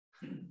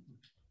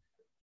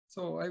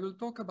So I will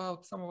talk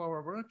about some of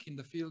our work in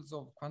the fields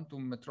of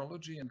quantum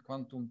metrology and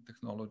quantum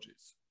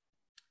technologies.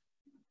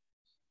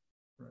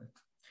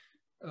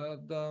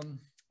 Right. The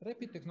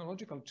rapid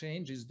technological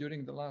changes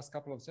during the last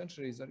couple of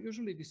centuries are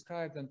usually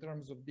described in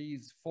terms of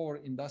these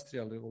 4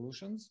 industrial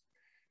revolutions.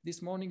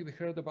 This morning we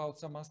heard about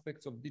some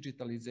aspects of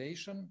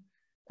digitalization.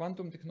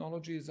 Quantum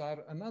technologies are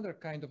another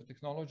kind of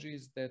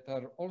technologies that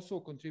are also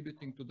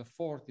contributing to the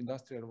 4th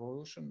industrial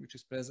revolution, which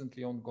is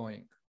presently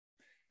ongoing.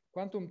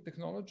 Quantum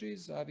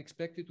technologies are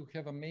expected to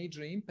have a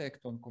major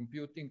impact on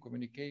computing,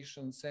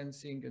 communication,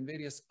 sensing, and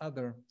various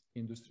other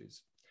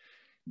industries.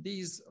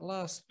 These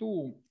last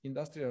 2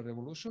 industrial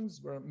revolutions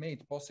were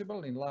made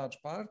possible in large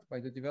part by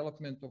the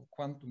development of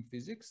quantum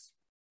physics.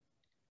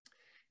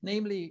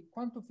 Namely,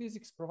 quantum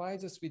physics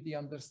provides us with the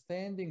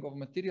understanding of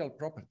material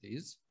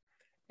properties,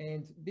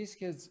 and this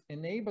has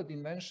enabled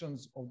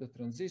inventions of the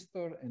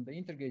transistor and the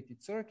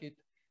integrated circuit,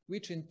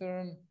 which in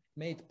turn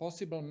made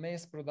possible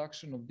mass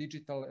production of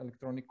digital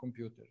electronic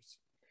computers.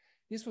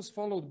 This was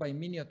followed by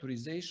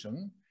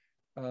miniaturization,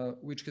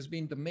 which has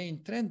been the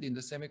main trend in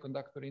the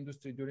semiconductor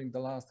industry during the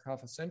last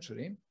half a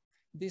century.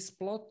 This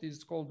plot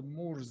is called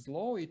Moore's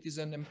law. It is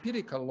an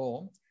empirical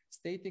law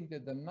stating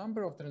that the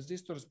number of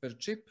transistors per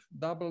chip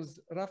doubles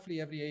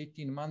roughly every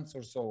 18 months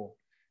or so.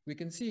 We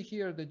can see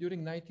here that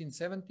during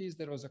 1970s,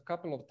 there was a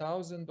couple of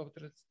thousand of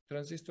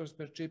transistors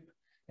per chip,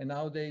 and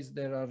nowadays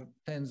there are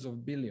tens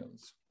of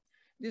billions.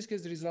 This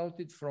has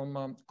resulted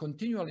from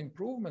continual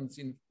improvements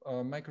in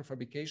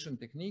microfabrication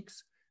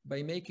techniques.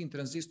 By making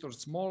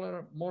transistors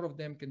smaller, more of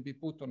them can be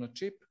put on a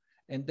chip,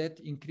 and that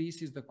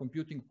increases the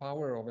computing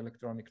power of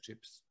electronic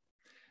chips.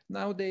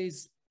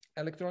 Nowadays,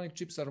 electronic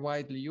chips are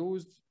widely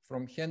used,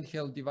 from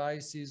handheld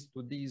devices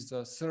to these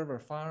server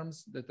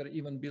farms that are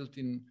even built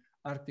in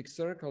Arctic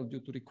Circle due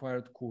to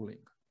required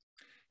cooling.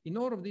 In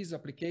all of these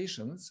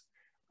applications,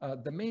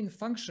 the main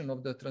function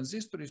of the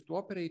transistor is to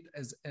operate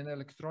as an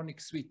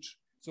electronic switch.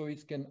 So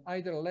it can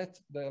either let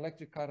the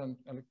electric current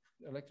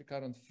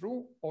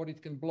through, or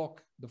it can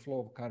block the flow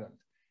of current.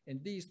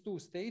 And these 2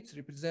 states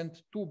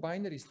represent 2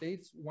 binary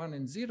states, 1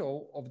 and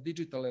 0, of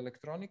digital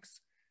electronics.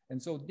 And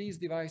so these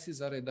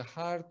devices are at the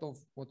heart of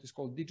what is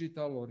called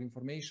digital or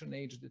information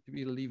age that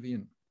we live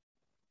in.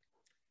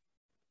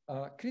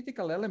 A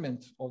critical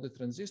element of the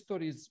transistor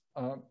is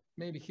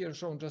maybe here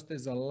shown just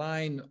as a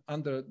line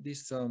under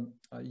this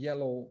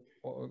yellow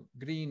or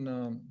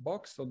green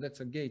box. So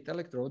that's a gate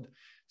electrode.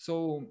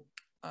 So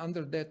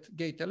under that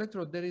gate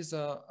electrode, there is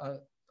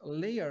a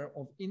layer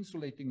of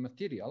insulating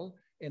material.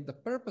 And the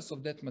purpose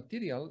of that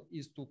material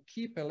is to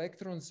keep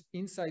electrons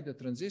inside the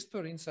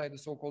transistor, inside the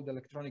so-called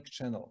electronic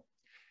channel.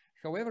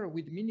 However,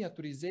 with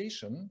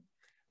miniaturization,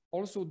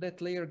 also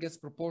that layer gets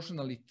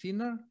proportionally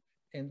thinner.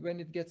 And when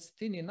it gets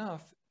thin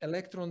enough,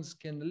 electrons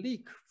can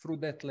leak through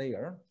that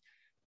layer.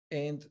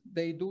 And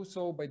they do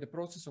so by the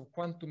process of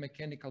quantum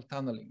mechanical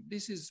tunneling.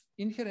 This is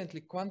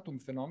inherently quantum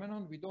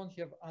phenomenon. We don't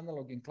have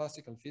analog in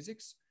classical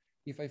physics.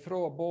 If I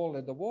throw a ball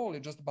at the wall,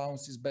 it just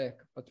bounces back.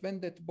 But when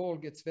that ball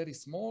gets very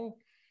small,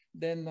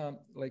 then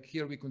like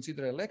here we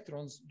consider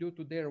electrons, due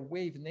to their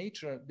wave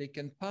nature, they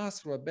can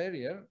pass through a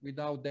barrier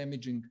without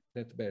damaging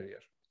that barrier.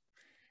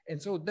 And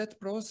so that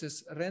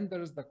process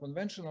renders the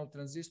conventional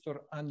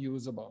transistor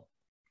unusable.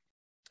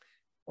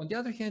 On the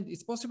other hand,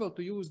 it's possible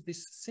to use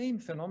this same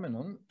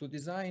phenomenon to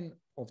design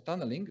of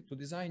tunneling, to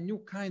design new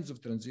kinds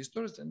of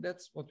transistors. And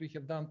that's what we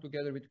have done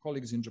together with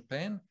colleagues in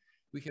Japan.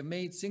 We have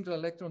made single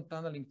electron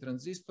tunneling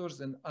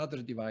transistors and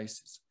other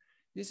devices.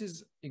 This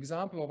is an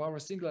example of our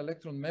single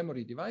electron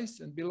memory device,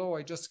 and below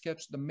I just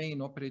sketched the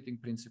main operating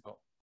principle.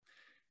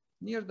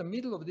 Near the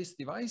middle of this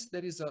device,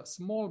 there is a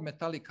small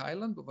metallic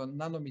island of a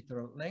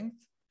nanometer length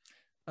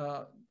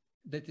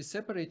that is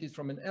separated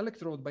from an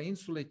electrode by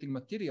insulating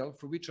material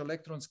through which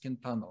electrons can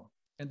tunnel.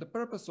 And the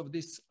purpose of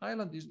this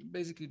island is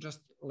basically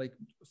just like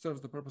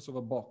serves the purpose of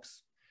a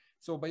box.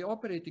 So by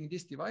operating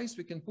this device,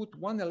 we can put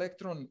 1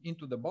 electron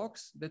into the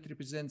box that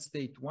represents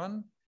state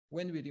 1.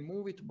 When we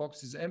remove it,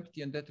 box is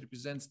empty, and that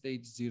represents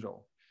state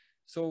 0.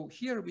 So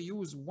here we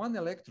use 1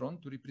 electron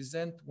to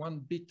represent 1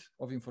 bit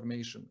of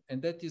information.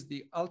 And that is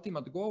the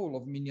ultimate goal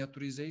of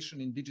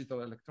miniaturization in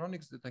digital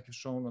electronics that I have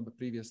shown on the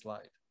previous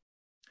slide.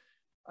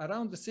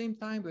 Around the same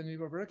time when we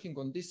were working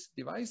on this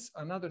device,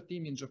 another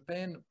team in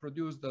Japan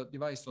produced the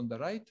device on the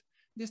right.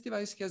 This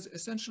device has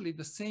essentially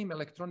the same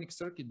electronic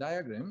circuit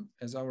diagram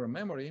as our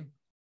memory,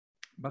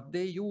 but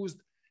they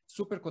used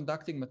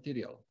superconducting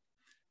material.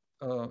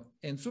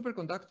 And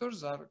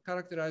superconductors are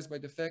characterized by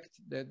the fact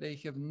that they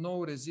have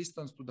no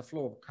resistance to the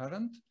flow of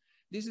current.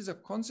 This is a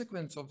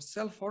consequence of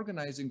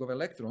self-organizing of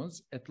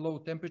electrons at low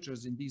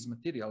temperatures in these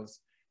materials.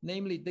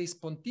 Namely, they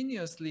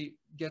spontaneously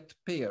get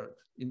paired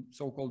in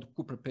so-called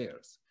Cooper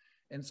pairs.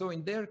 And so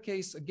in their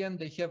case, again,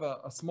 they have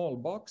a small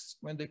box.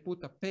 When they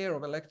put a pair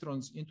of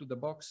electrons into the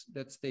box,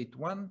 that's state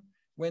 1.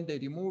 When they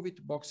remove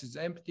it, box is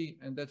empty,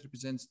 and that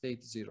represents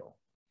state 0.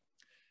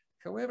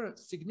 However,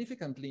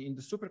 significantly in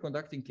the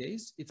superconducting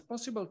case, it's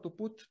possible to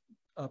put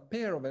a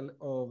pair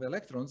of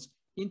electrons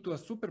into a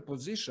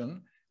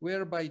superposition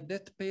whereby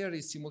that pair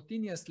is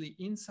simultaneously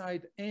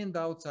inside and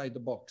outside the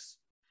box.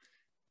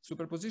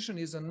 Superposition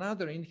is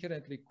another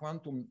inherently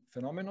quantum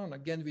phenomenon.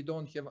 Again, we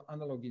don't have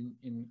analog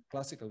in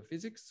classical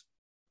physics.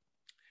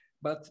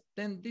 But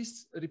then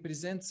this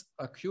represents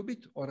a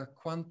qubit or a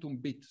quantum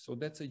bit. So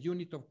that's a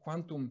unit of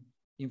quantum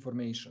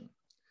information.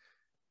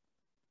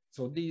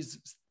 So these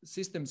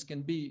systems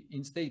can be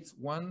in states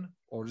 1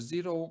 or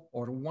 0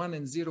 or 1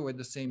 and 0 at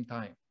the same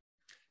time.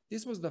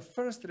 This was the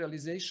first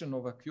realization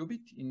of a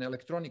qubit in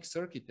electronic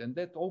circuit, and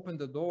that opened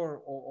the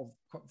door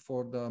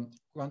for the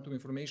quantum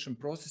information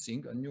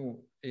processing, a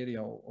new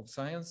area of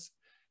science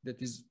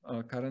that is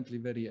currently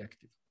very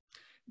active.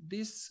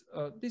 This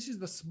is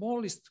the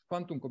smallest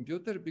quantum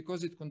computer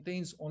because it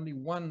contains only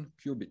one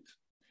qubit.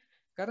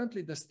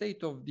 Currently, the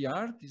state of the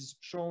art is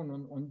shown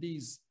on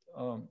these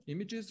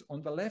images.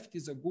 On the left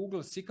is a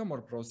Google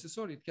Sycamore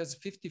processor. It has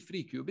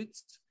 53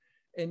 qubits,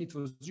 and it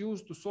was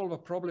used to solve a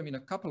problem in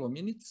a couple of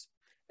minutes.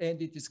 And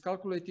it is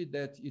calculated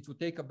that it would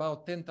take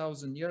about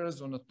 10,000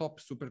 years on a top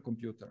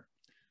supercomputer.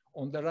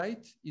 On the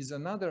right is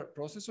another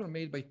processor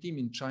made by a team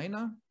in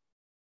China.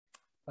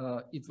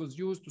 It was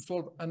used to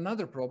solve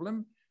another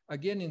problem,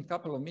 again in a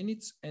couple of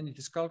minutes, and it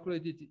is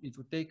calculated it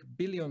would take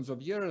billions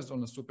of years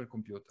on a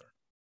supercomputer.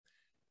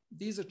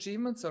 These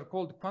achievements are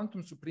called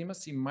quantum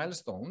supremacy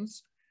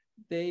milestones.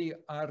 They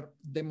are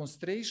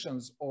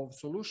demonstrations of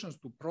solutions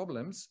to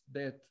problems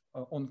that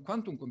on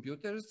quantum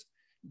computers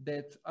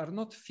that are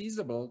not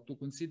feasible to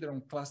consider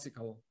on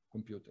classical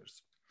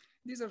computers.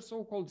 These are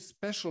so-called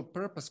special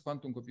purpose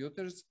quantum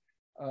computers.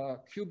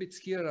 Qubits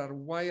here are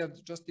wired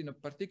just in a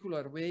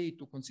particular way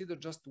to consider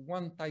just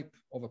one type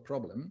of a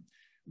problem.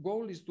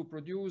 Goal is to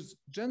produce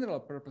general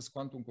purpose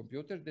quantum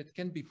computer that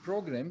can be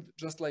programmed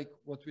just like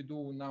what we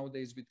do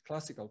nowadays with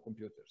classical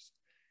computers.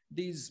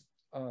 These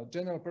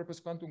general purpose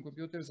quantum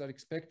computers are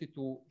expected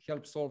to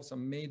help solve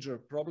some major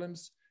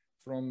problems,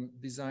 from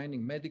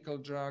designing medical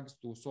drugs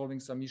to solving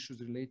some issues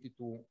related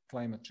to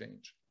climate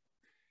change.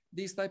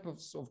 These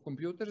types of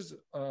computers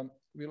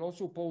will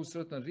also pose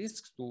certain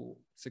risks to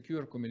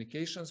secure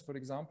communications, for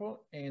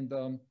example,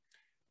 and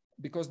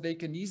because they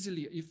can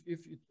easily,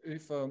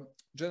 if a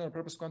general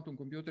purpose quantum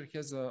computer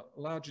has a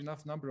large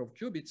enough number of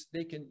qubits,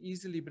 they can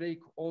easily break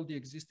all the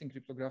existing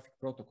cryptographic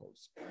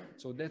protocols.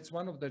 So that's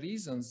one of the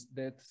reasons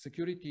that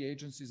security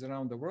agencies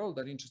around the world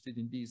are interested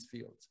in these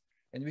fields.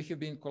 And we have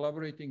been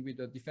collaborating with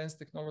the Defense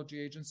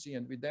Technology Agency,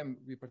 and with them,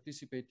 we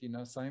participate in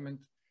an assignment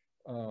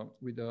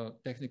with a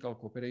technical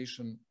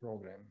cooperation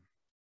program,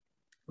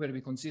 where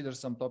we consider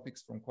some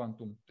topics from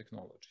quantum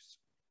technologies.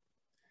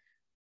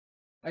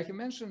 I have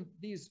mentioned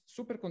these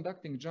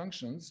superconducting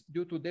junctions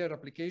due to their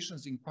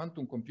applications in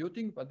quantum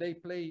computing, but they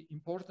play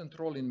important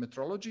role in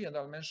metrology, and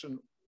I'll mention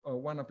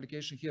one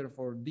application here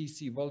for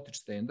DC voltage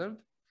standard.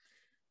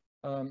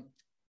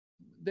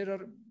 There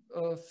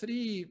are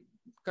three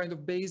kind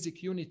of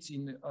basic units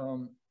in,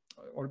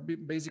 or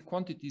basic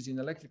quantities in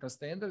electrical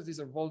standards. These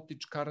are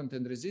voltage, current,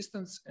 and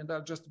resistance. And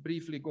I'll just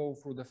briefly go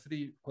through the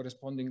three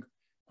corresponding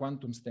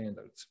quantum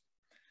standards.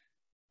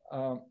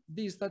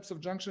 These types of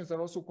junctions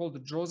are also called the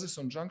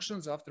Josephson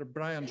junctions, after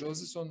Brian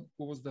Josephson,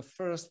 who was the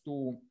first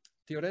to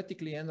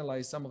theoretically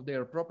analyze some of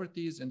their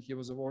properties, and he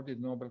was awarded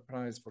the Nobel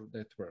Prize for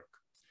that work.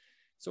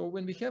 So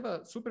when we have a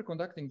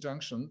superconducting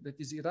junction that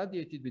is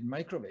irradiated with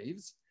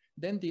microwaves,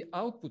 then the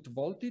output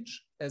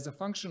voltage as a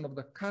function of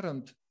the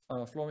current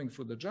flowing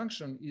through the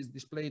junction is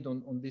displayed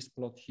on this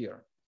plot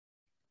here.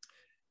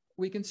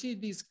 We can see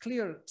these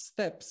clear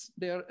steps.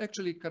 They are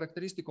actually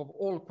characteristic of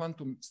all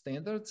quantum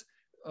standards.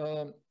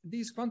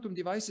 These quantum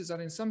devices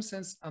are in some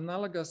sense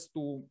analogous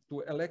to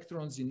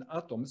electrons in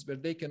atoms, where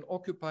they can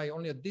occupy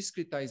only a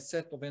discretized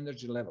set of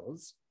energy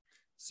levels,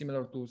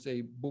 similar to,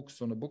 say,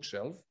 books on a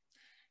bookshelf.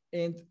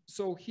 And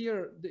so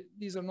here,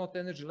 these are not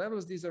energy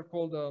levels. These are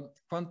called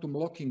quantum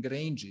locking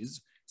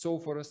ranges. So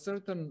for a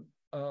certain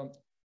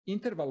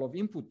interval of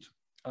input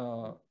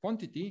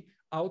quantity,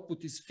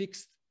 output is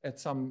fixed at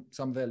some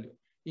value.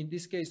 In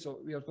this case, so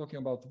we are talking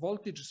about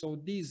voltage. So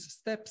these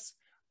steps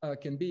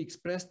can be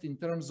expressed in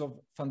terms of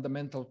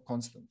fundamental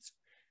constants.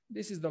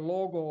 This is the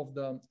logo of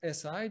the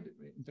SI,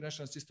 the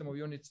International System of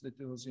Units, that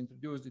was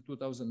introduced in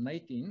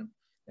 2019.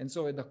 And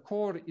so at the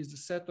core is a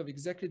set of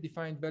exactly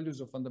defined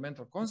values of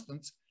fundamental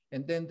constants,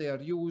 and then they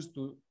are used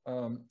to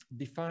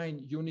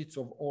define units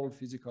of all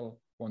physical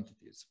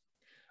quantities.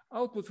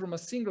 Output from a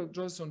single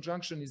Josephson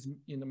junction is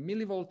in a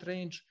millivolt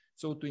range.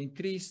 So to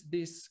increase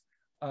this,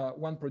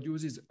 one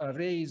produces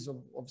arrays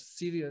of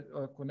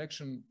serial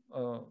connection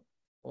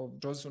of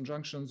Josephson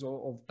junctions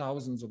of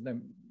thousands of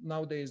them.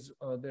 Nowadays,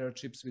 there are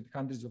chips with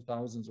hundreds of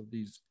thousands of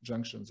these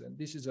junctions. And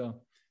this is a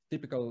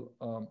typical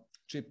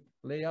chip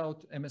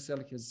layout.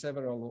 MSL has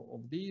several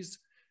of these.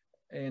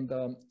 And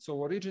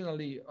so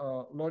originally,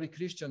 Laurie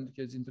Christian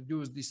has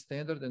introduced this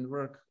standard and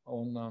work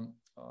on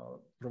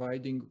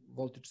providing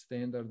voltage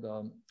standard,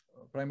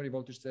 primary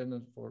voltage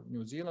standard for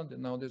New Zealand.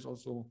 And now there's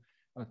also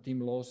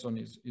Tim Lawson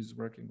is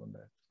working on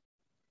that.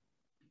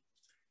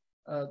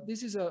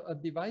 This is a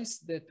device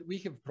that we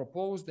have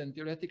proposed and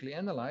theoretically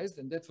analyzed,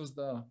 and that was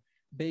the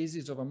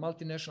basis of a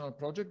multinational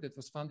project that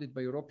was funded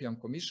by European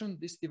Commission.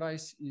 This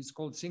device is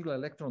called single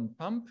electron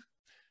pump.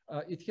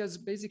 It has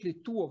basically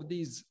two of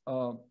these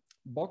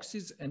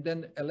boxes, and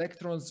then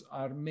electrons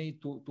are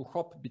made to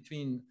hop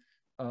between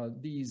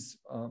these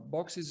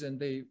boxes, and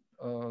they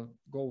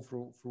go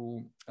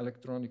through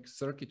electronic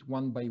circuit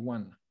one by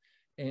one.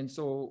 And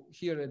so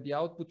here at the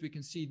output, we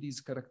can see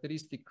these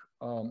characteristic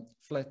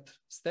flat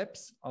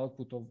steps,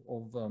 output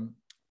of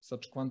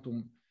such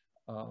quantum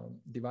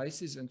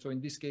devices. And so in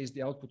this case,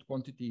 the output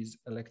quantity is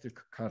electric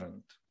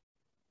current.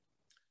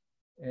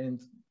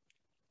 And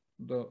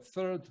the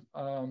third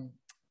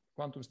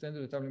quantum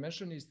standard that I will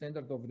mention is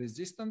standard of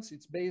resistance.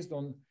 It's based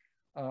on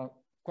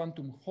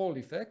quantum Hall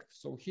effect.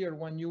 So here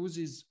one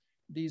uses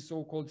these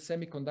so-called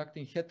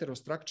semiconducting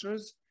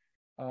heterostructures,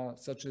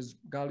 such as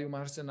gallium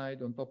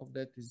arsenide. On top of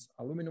that is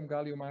aluminum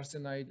gallium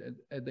arsenide.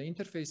 At the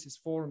interface is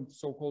formed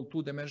so-called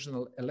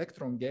two-dimensional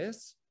electron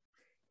gas.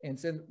 And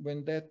then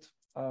when that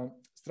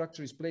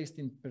structure is placed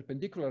in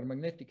perpendicular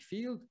magnetic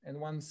field and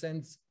one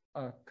sends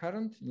a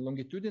current in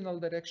longitudinal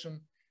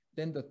direction,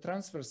 then the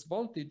transverse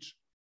voltage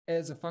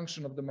as a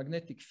function of the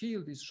magnetic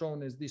field is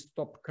shown as this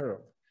top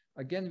curve.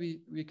 Again,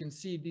 we can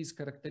see these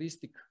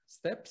characteristic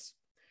steps.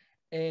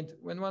 And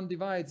when one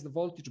divides the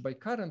voltage by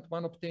current,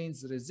 one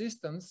obtains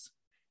resistance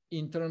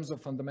in terms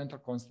of fundamental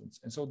constants.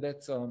 And so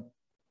that's a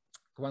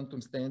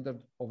quantum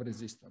standard of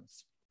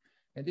resistance.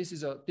 And this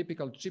is a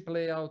typical chip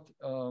layout.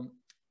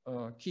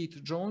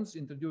 Keith Jones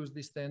introduced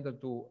this standard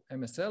to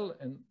MSL,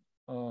 and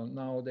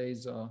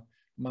nowadays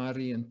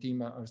Mari and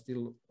team are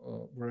still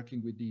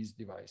working with these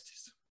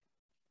devices.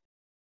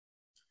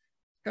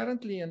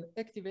 Currently, an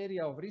active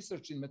area of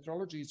research in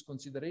metrology is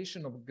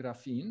consideration of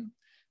graphene.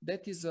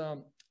 That is a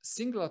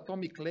single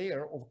atomic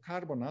layer of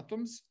carbon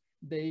atoms.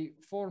 They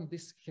form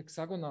this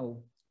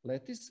hexagonal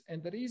lattice.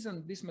 And the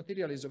reason this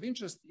material is of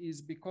interest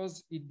is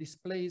because it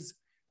displays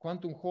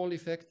quantum Hall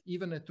effect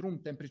even at room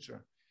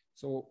temperature.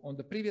 So on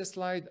the previous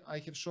slide, I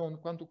have shown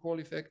quantum Hall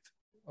effect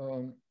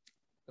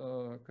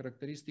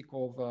characteristic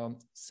of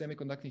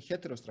semiconducting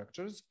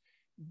heterostructures.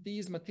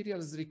 These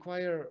materials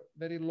require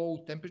very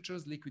low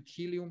temperatures, liquid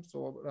helium,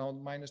 so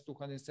around minus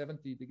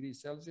 270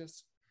 degrees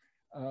Celsius.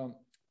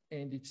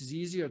 And it is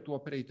easier to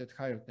operate at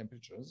higher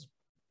temperatures.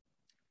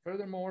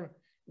 Furthermore,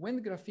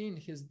 when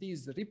graphene has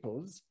these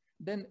ripples,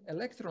 then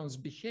electrons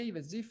behave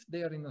as if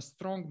they are in a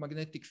strong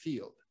magnetic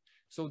field.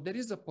 So there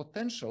is a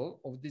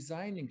potential of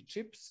designing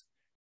chips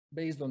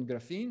based on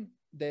graphene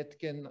that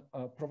can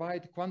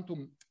provide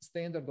quantum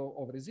standard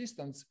of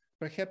resistance,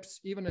 perhaps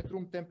even at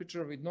room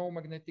temperature with no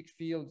magnetic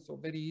field, so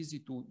very easy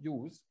to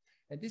use.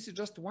 And this is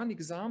just one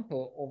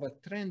example of a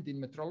trend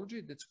in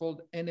metrology that's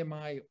called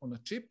NMI on a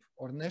chip,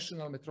 or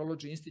National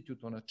Metrology Institute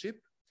on a chip,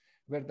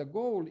 where the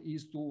goal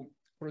is to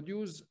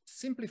produce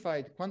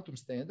simplified quantum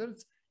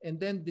standards and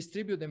then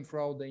distribute them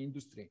throughout the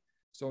industry.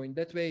 So in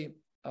that way,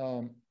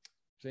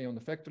 say on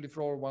the factory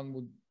floor, one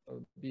would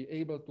be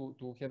able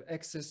to have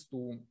access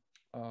to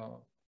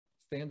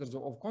standards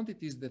of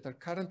quantities that are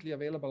currently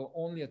available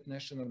only at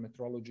national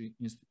metrology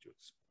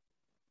institutes.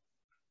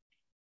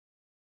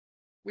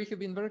 We have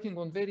been working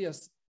on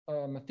various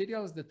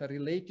materials that are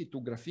related to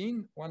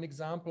graphene. One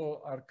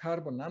example are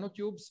carbon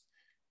nanotubes.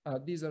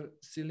 These are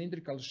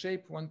cylindrical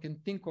shape. One can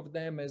think of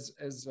them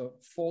as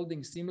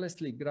folding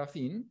seamlessly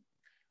graphene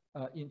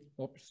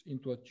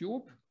into a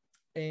tube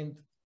and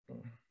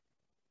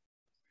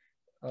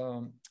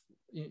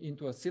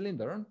into a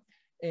cylinder.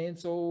 And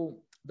so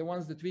the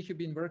ones that we have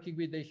been working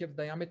with, they have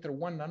diameter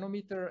 1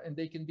 nanometer and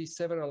they can be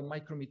several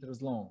micrometers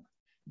long.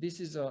 This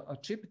is a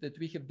chip that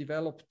we have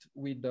developed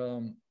with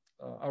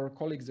our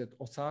colleagues at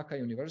Osaka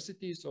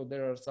University. So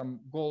there are some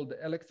gold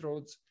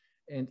electrodes,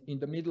 and in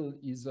the middle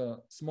is a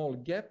small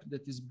gap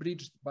that is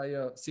bridged by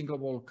a single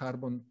wall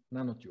carbon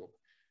nanotube.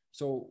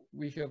 So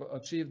we have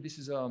achieved, this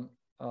is a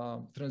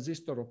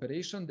transistor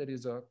operation. There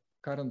is a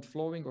current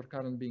flowing or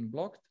current being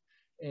blocked.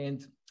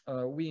 And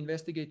we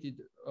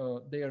investigated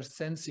their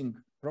sensing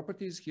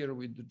properties here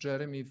with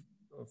Jeremy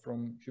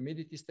from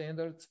humidity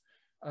standards.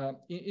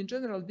 In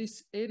general,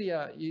 this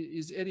area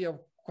is area of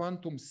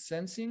quantum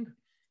sensing.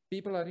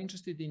 People are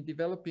interested in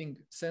developing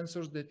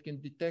sensors that can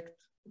detect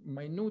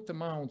minute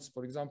amounts,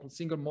 for example,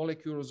 single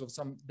molecules of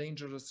some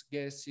dangerous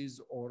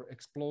gases or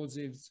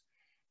explosives.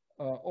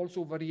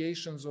 Also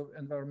variations of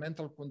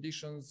environmental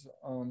conditions,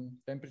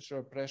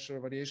 temperature, pressure,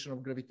 variation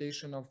of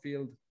gravitational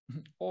field,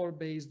 all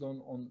based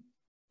on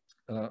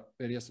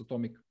various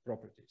atomic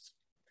properties.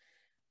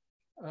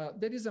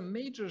 There is a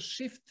major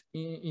shift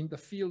in the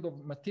field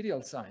of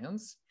material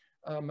science.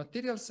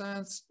 Material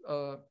science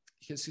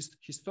has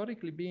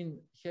historically been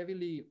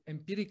heavily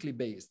empirically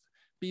based.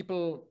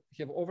 People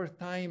have over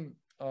time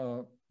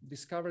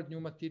discovered new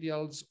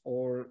materials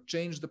or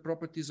changed the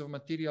properties of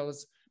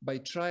materials by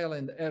trial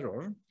and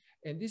error.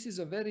 And this is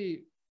a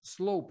very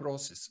slow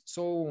process.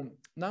 So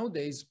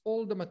nowadays,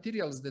 all the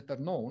materials that are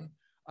known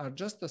are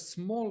just a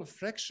small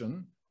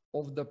fraction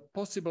of the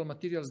possible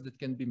materials that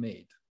can be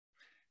made.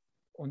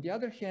 On the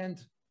other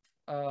hand,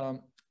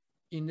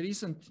 in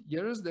recent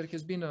years, there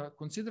has been a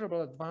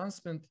considerable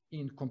advancement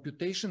in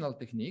computational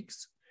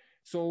techniques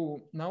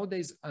So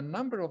nowadays, a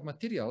number of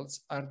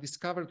materials are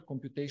discovered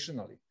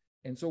computationally.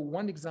 And so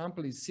one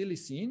example is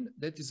silicene,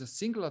 that is a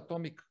single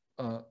atomic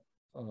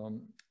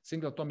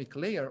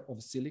layer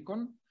of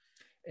silicon.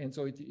 And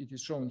so it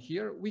is shown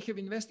here. We have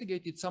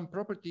investigated some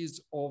properties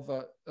of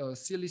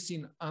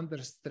silicene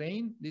under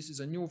strain. This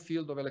is a new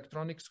field of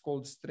electronics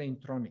called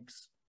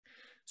straintronics.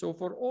 So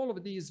for all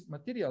of these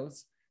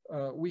materials,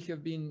 we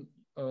have been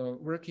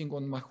working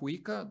on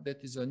Mahuika,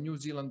 that is a New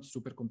Zealand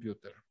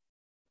supercomputer.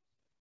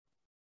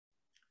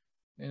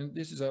 And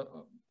this is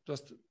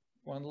just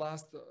one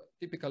last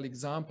typical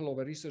example of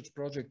a research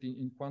project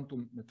in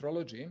quantum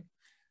metrology.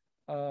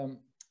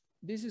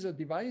 This is a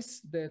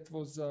device that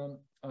was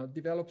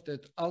developed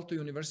at Aalto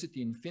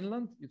University in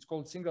Finland. It's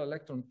called single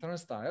electron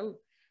turnstile.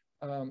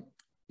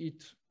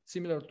 It's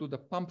similar to the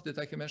pump that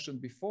I have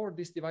mentioned before.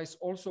 This device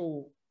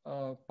also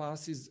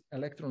passes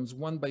electrons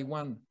one by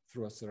one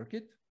through a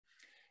circuit.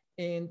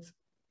 And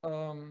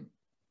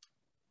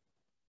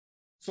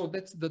so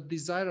that's the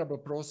desirable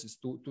process,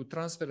 to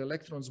transfer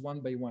electrons one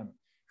by one.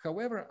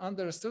 However,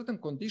 under certain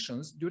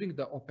conditions during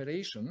the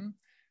operation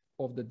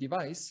of the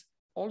device,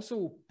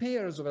 also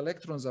pairs of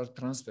electrons are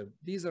transferred.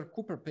 These are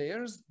Cooper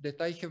pairs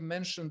that I have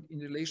mentioned in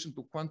relation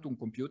to quantum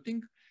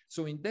computing.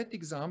 So in that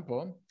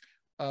example,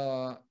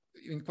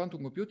 in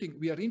quantum computing,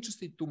 we are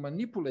interested to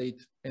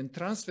manipulate and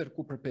transfer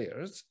Cooper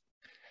pairs.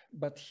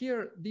 But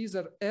here, these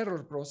are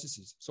error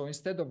processes. So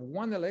instead of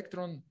one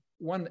electron,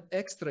 one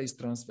extra is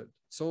transferred.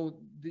 So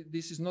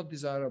this is not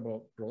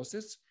desirable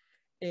process.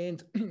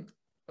 And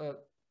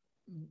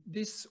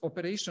this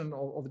operation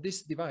of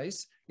this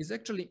device is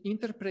actually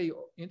interplay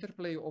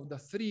of the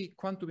three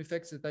quantum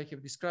effects that I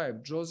have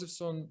described: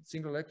 Josephson,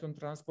 single electron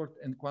transport,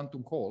 and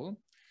quantum Hall.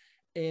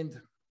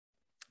 And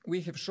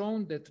we have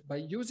shown that by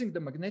using the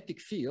magnetic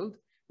field,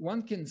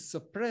 one can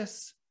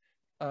suppress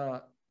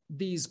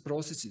these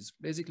processes.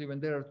 Basically, when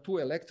there are two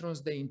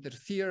electrons, they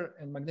interfere,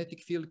 and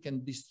magnetic field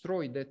can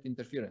destroy that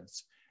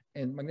interference.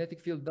 And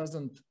magnetic field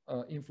doesn't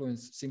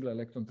influence single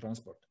electron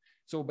transport.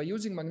 So by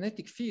using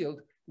magnetic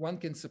field, one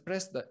can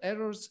suppress the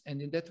errors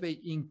and in that way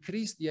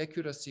increase the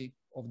accuracy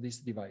of this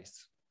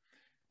device.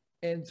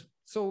 And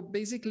so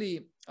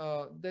basically,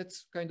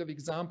 that's kind of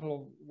example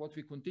of what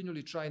we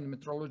continually try in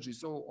metrology.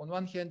 So on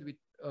one hand, we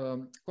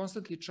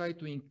constantly try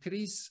to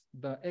increase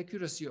the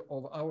accuracy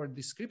of our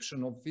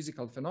description of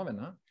physical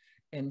phenomena,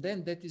 and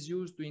then that is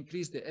used to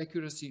increase the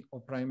accuracy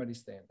of primary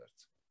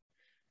standards.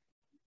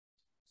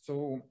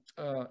 So,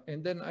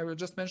 and then I will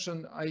just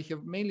mention, I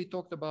have mainly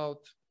talked about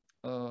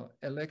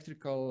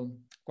electrical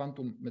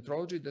quantum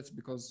metrology. That's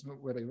because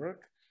where I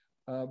work,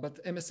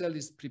 but MSL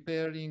is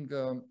preparing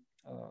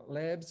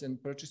labs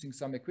and purchasing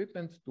some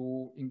equipment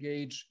to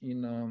engage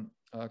in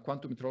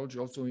quantum metrology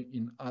also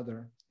in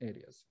other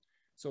areas.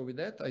 So with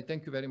that, I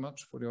thank you very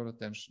much for your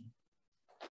attention.